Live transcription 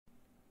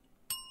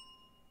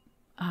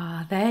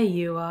Ah, there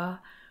you are.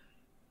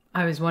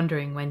 I was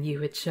wondering when you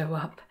would show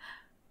up.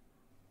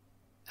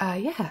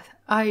 Yeah,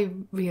 I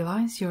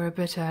realise you're a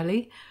bit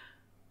early.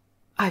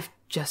 I've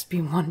just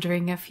been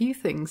wondering a few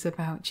things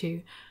about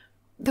you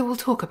that we'll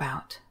talk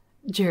about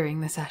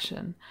during the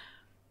session.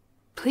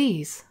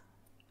 Please,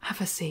 have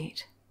a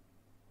seat.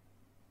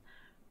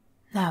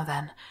 Now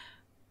then,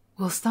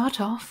 we'll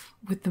start off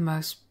with the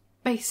most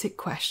basic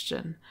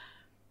question.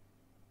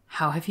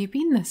 How have you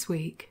been this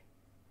week?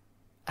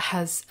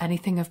 Has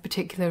anything of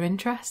particular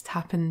interest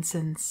happened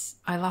since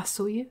I last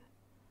saw you?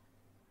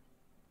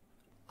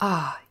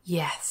 Ah,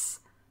 yes.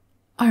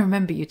 I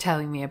remember you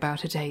telling me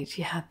about a date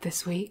you had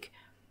this week.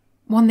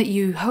 One that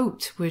you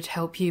hoped would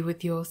help you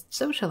with your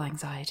social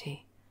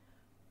anxiety.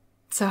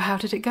 So how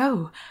did it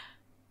go?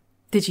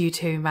 Did you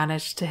two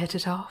manage to hit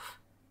it off?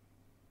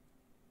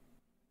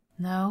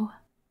 No?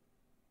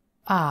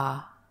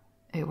 Ah,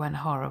 it went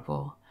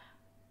horrible.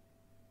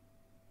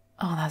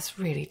 Oh, that's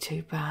really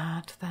too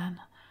bad, then.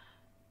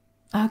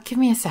 Give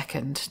me a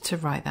second to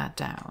write that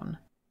down.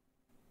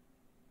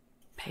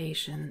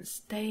 Patient's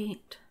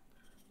date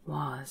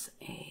was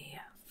a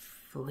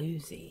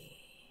floozy.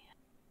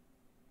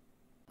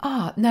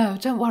 Ah, no,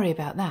 don't worry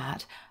about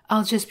that.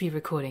 I'll just be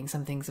recording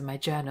some things in my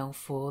journal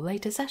for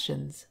later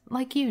sessions,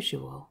 like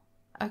usual,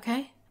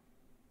 okay?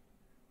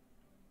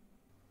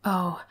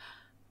 Oh,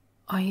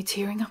 are you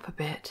tearing up a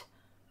bit?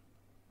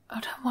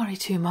 Oh, don't worry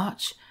too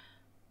much.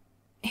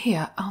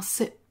 Here, I'll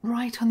sit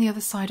right on the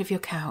other side of your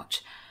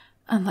couch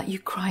and let you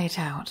cry it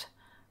out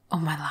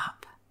on my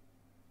lap.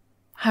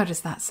 How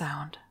does that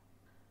sound?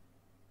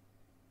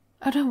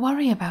 Oh, don't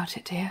worry about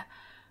it, dear.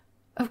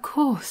 Of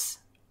course,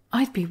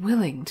 I'd be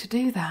willing to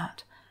do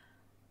that.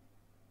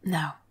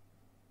 Now,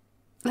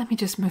 let me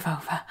just move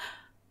over.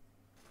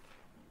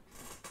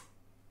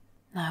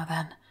 Now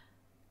then,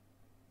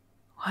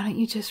 why don't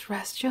you just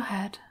rest your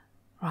head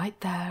right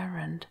there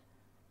and...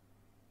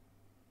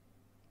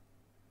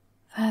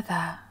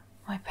 There,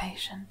 my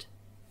patient.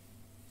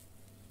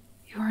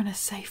 You're in a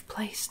safe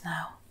place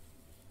now.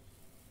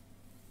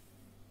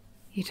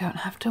 You don't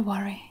have to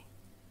worry.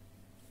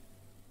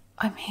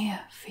 I'm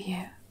here for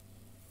you.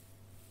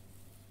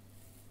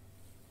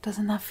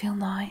 Doesn't that feel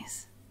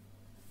nice?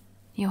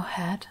 Your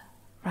head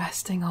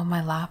resting on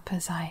my lap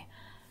as I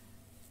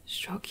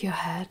stroke your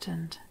head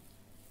and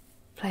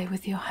play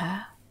with your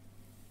hair.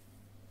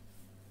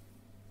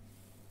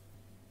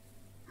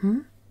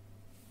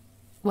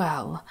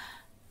 Well,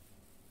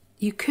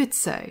 you could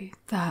say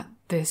that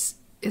this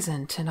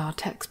isn't in our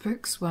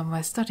textbooks when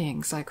we're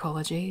studying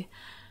psychology,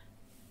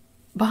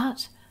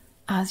 but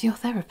as your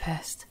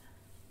therapist,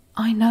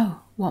 I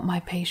know what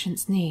my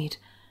patients need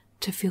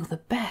to feel the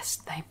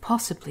best they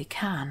possibly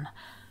can.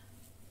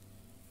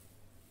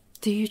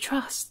 Do you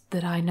trust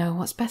that I know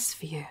what's best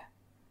for you?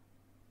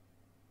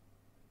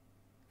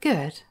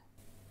 Good.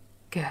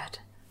 Good.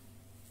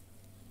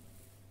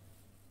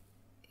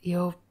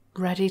 You're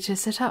ready to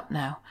sit up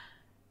now?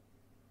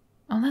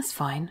 Oh, that's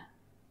fine,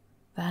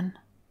 then.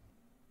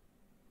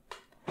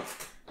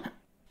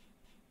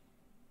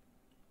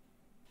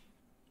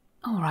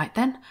 All right,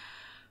 then.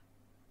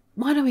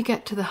 Why don't we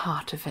get to the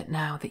heart of it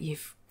now that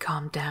you've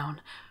calmed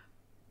down?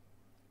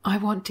 I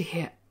want to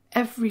hear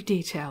every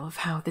detail of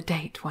how the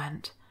date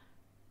went.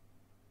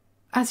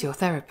 As your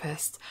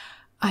therapist,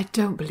 I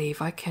don't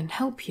believe I can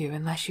help you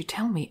unless you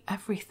tell me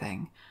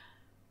everything.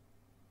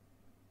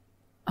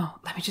 Oh,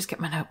 let me just get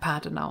my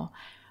notepad and I'll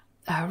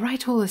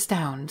write all this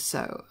down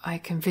so I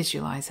can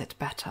visualize it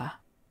better.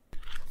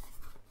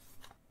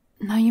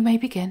 Now you may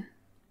begin.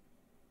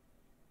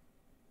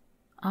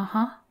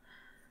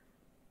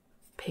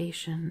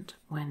 Patient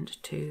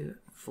went to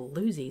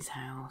Floozy's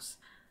house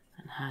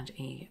and had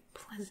a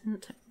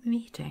pleasant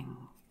meeting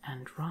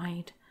and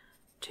ride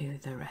to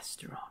the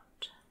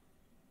restaurant.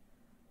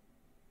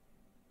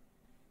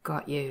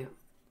 Got you.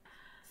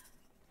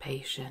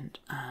 Patient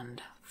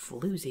and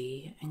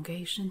Floozy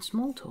engaged in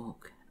small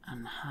talk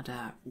and had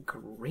a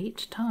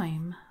great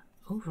time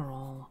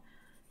overall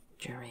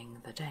during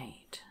the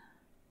date.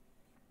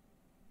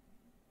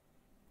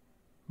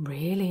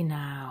 Really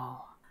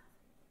now.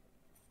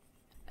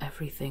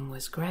 Everything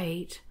was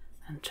great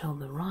until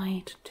the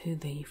ride to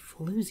the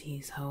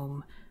Floozy's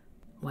home,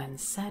 when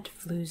said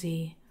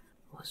Floozy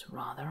was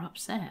rather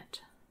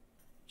upset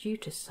due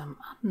to some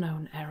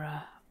unknown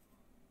error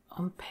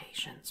on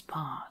Patient's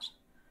part.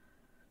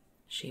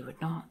 She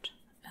would not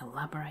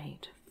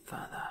elaborate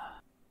further.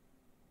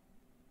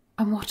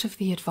 And what of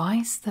the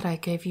advice that I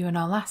gave you in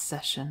our last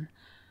session?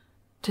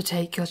 To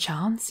take your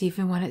chance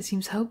even when it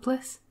seems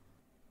hopeless?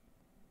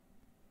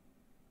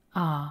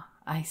 Ah,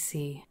 I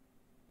see.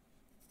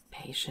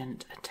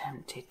 Patient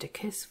attempted to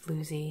kiss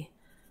Floozy,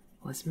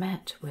 was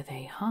met with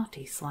a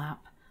hearty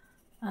slap,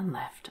 and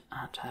left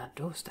at her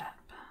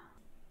doorstep.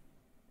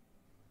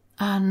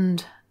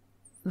 And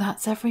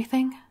that's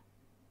everything?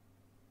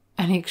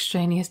 Any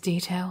extraneous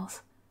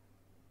details?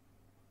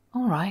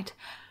 All right.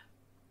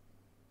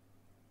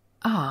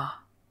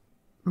 Ah,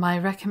 my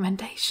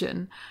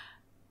recommendation.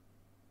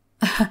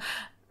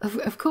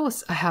 Of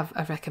course I have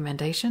a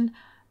recommendation.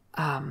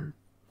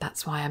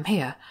 that's why I'm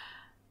here.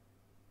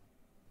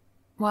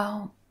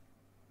 Well,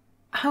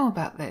 how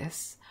about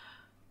this?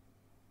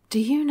 Do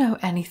you know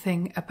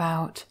anything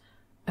about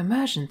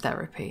immersion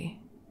therapy?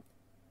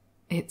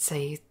 It's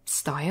a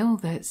style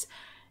that's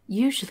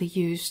usually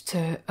used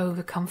to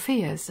overcome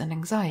fears and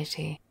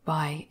anxiety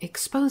by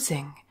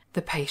exposing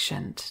the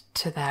patient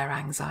to their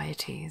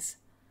anxieties.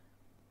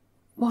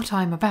 What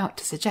I'm about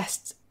to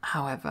suggest,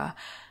 however,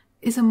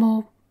 is a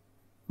more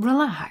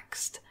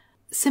relaxed,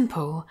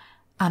 simple,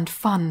 and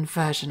fun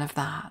version of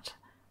that.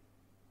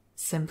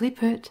 Simply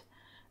put,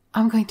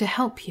 I'm going to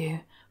help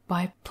you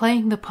by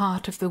playing the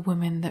part of the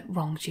woman that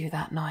wronged you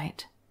that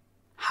night.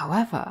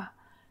 However,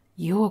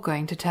 you're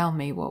going to tell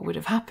me what would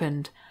have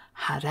happened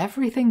had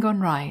everything gone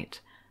right,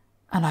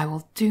 and I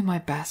will do my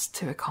best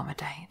to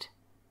accommodate.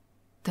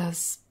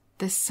 Does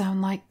this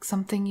sound like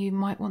something you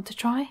might want to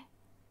try?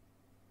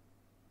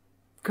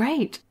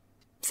 Great!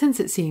 Since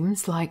it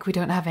seems like we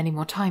don't have any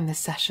more time this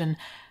session,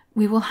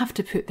 we will have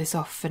to put this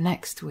off for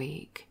next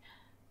week.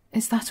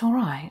 Is that all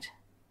right?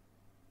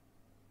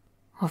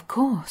 Of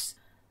course.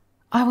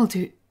 I will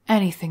do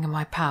anything in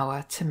my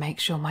power to make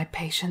sure my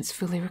patients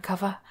fully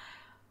recover.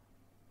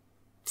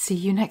 See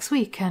you next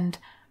week, and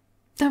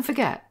don't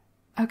forget,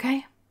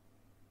 okay?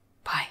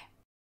 Bye.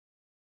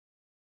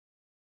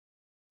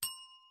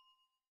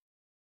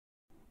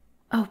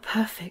 Oh,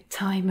 perfect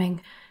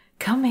timing.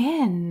 Come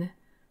in.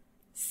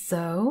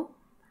 So,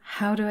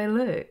 how do I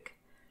look?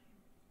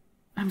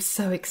 I'm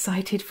so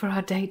excited for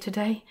our date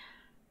today.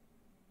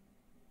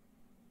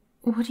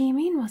 What do you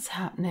mean, what's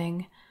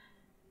happening?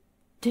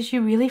 Did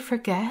you really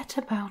forget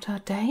about our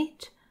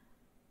date?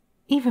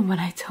 Even when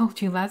I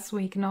told you last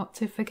week not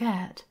to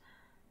forget.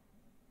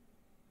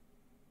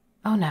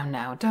 Oh,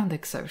 now, don't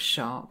look so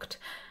shocked.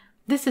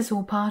 This is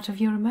all part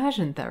of your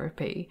immersion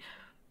therapy.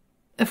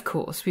 Of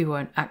course, we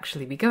won't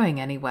actually be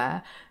going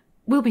anywhere.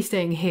 We'll be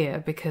staying here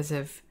because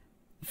of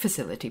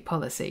facility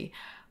policy.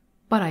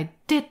 But I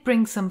did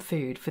bring some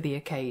food for the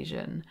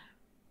occasion.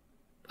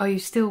 Are you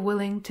still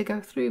willing to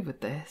go through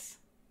with this?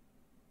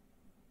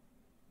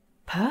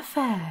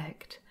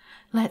 Perfect.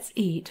 Let's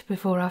eat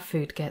before our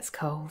food gets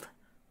cold.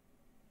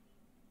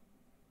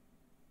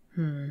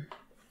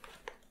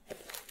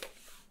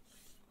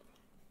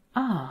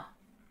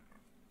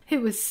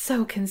 It was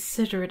so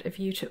considerate of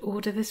you to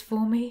order this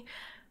for me,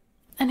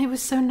 and it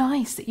was so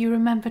nice that you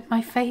remembered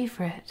my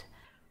favourite.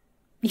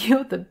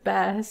 You're the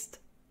best.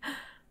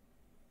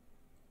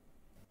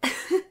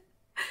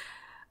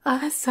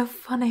 That's so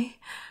funny.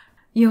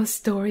 Your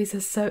stories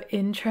are so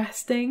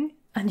interesting,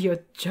 and your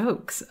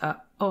jokes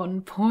are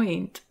on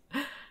point.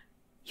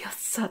 You're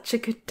such a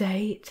good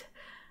date.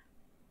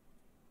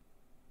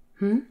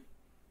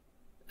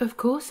 Of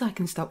course I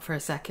can stop for a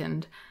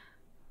second.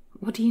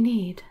 What do you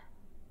need?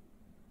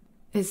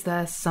 Is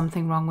there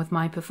something wrong with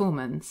my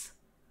performance?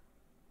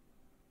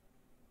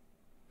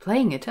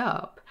 Playing it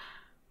up?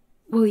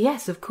 Well,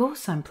 yes, of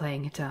course I'm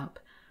playing it up.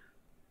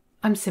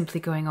 I'm simply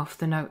going off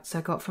the notes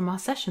I got from our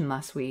session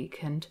last week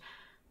and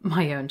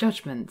my own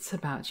judgments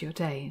about your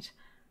date.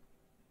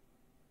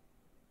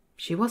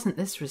 She wasn't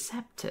this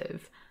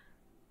receptive.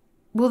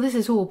 Well, this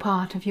is all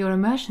part of your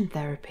immersion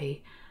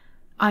therapy.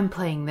 I'm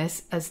playing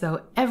this as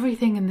though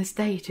everything in this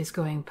date is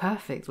going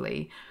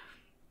perfectly.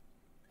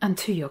 And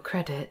to your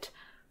credit,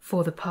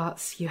 for the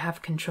parts you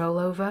have control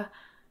over,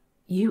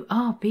 you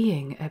are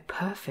being a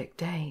perfect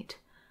date.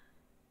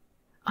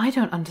 I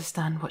don't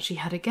understand what she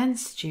had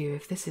against you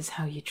if this is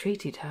how you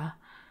treated her.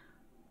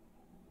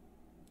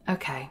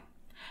 Okay,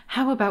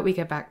 how about we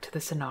get back to the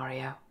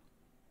scenario?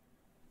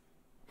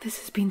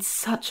 This has been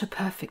such a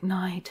perfect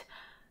night,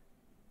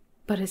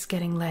 but it's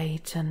getting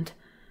late and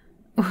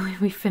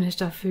we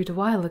finished our food a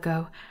while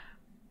ago.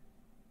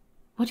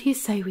 What do you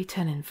say we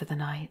turn in for the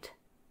night?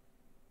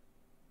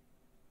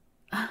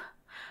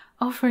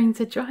 Offering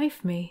to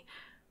drive me.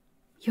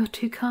 You're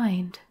too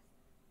kind.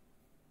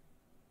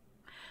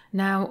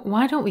 Now,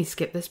 why don't we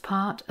skip this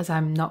part, as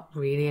I'm not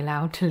really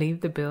allowed to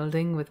leave the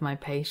building with my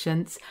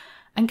patients,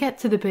 and get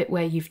to the bit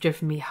where you've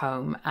driven me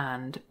home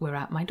and we're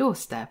at my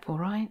doorstep, all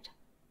right?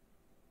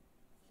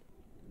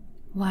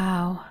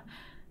 Wow,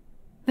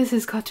 this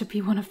has got to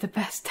be one of the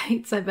best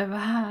dates I've ever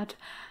had.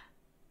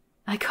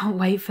 I can't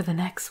wait for the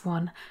next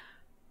one.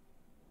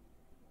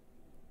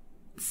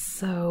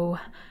 So,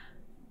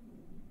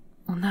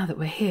 well, now that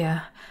we're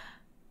here,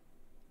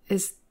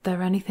 is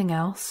there anything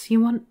else you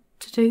want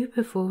to do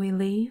before we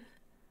leave?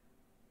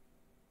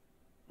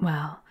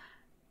 Well,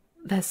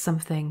 there's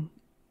something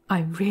I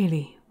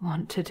really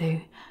want to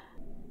do.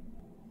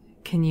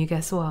 Can you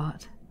guess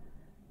what?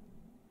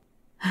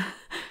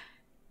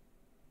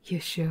 You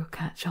sure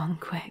catch on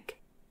quick.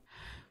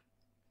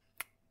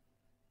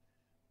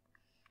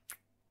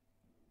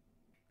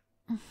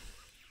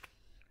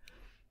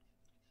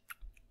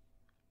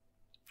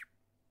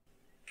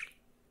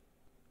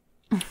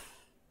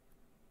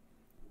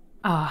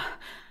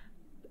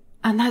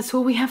 And that's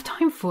all we have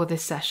time for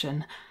this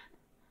session.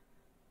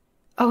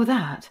 Oh,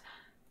 that.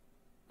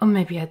 Or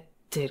maybe I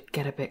did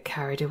get a bit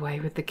carried away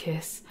with the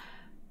kiss.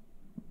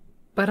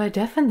 But I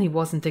definitely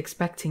wasn't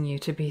expecting you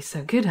to be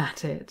so good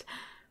at it.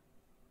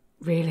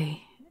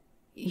 Really,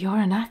 you're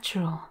a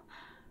natural.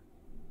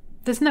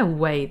 There's no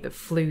way that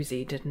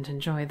Floozy didn't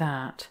enjoy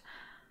that.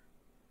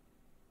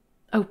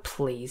 Oh,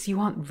 please, you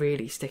aren't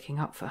really sticking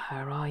up for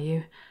her, are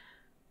you?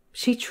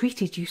 She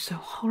treated you so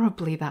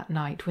horribly that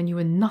night when you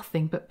were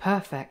nothing but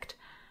perfect.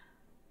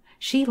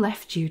 She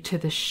left you to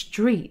the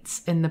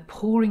streets in the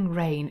pouring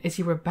rain as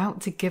you were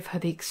about to give her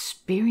the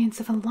experience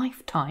of a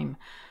lifetime.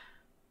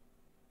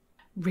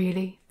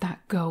 Really,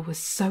 that girl was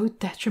so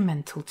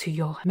detrimental to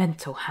your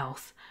mental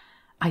health.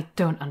 I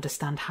don't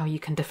understand how you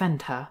can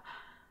defend her.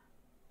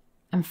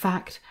 In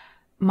fact,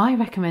 my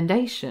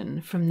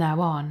recommendation from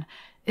now on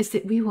is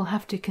that we will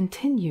have to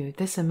continue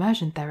this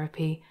immersion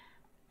therapy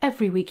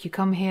every week you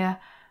come here,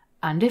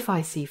 and if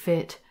I see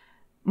fit,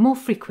 more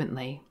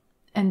frequently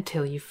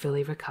until you've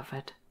fully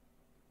recovered.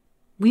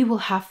 We will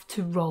have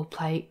to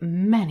roleplay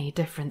many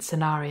different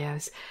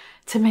scenarios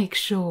to make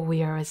sure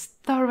we are as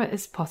thorough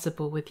as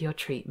possible with your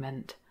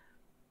treatment.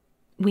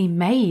 We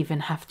may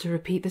even have to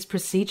repeat this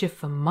procedure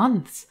for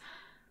months,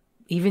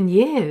 even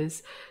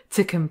years,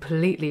 to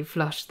completely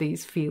flush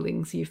these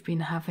feelings you've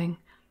been having.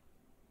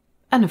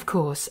 And of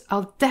course,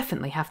 I'll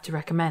definitely have to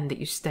recommend that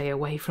you stay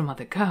away from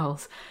other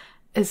girls,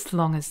 as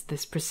long as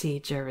this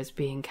procedure is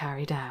being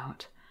carried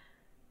out.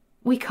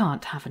 We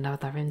can't have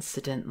another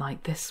incident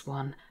like this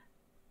one,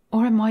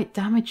 or it might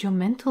damage your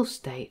mental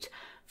state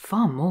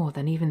far more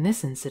than even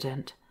this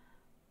incident.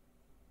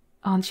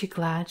 Aren't you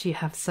glad you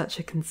have such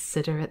a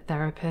considerate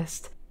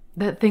therapist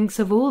that thinks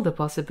of all the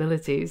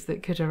possibilities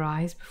that could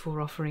arise before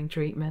offering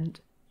treatment?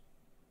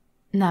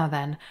 Now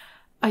then,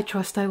 I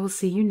trust I will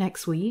see you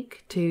next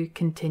week to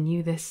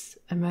continue this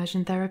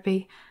immersion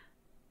therapy.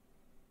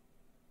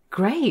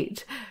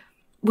 Great!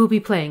 We'll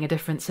be playing a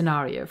different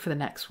scenario for the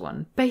next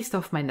one, based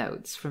off my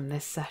notes from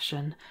this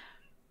session.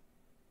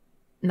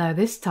 Now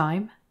this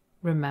time,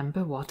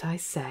 remember what I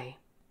say.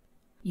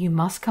 You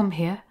must come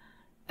here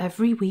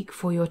every week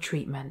for your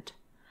treatment,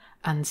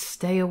 and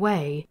stay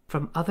away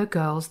from other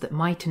girls that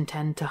might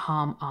intend to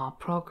harm our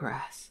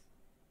progress.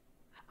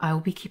 I will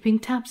be keeping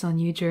tabs on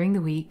you during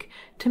the week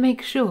to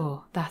make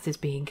sure that is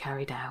being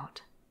carried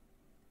out.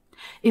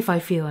 If I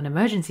feel an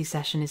emergency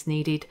session is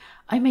needed,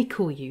 I may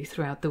call you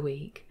throughout the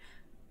week.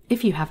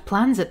 If you have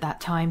plans at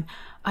that time,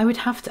 I would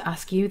have to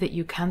ask you that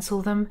you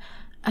cancel them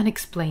and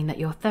explain that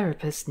your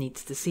therapist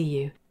needs to see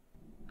you.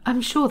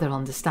 I'm sure they'll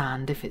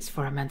understand if it's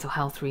for a mental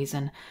health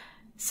reason,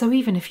 so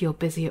even if you're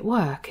busy at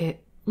work,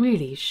 it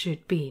really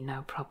should be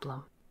no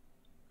problem.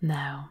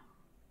 Now,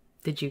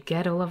 did you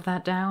get all of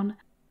that down?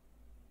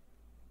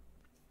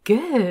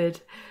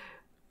 Good.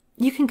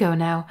 You can go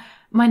now.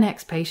 My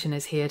next patient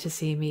is here to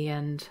see me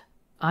and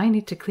I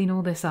need to clean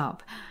all this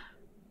up.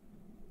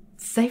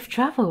 Safe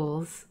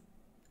travels.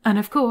 And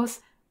of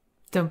course,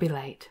 don't be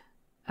late,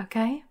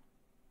 okay?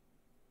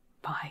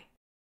 Bye.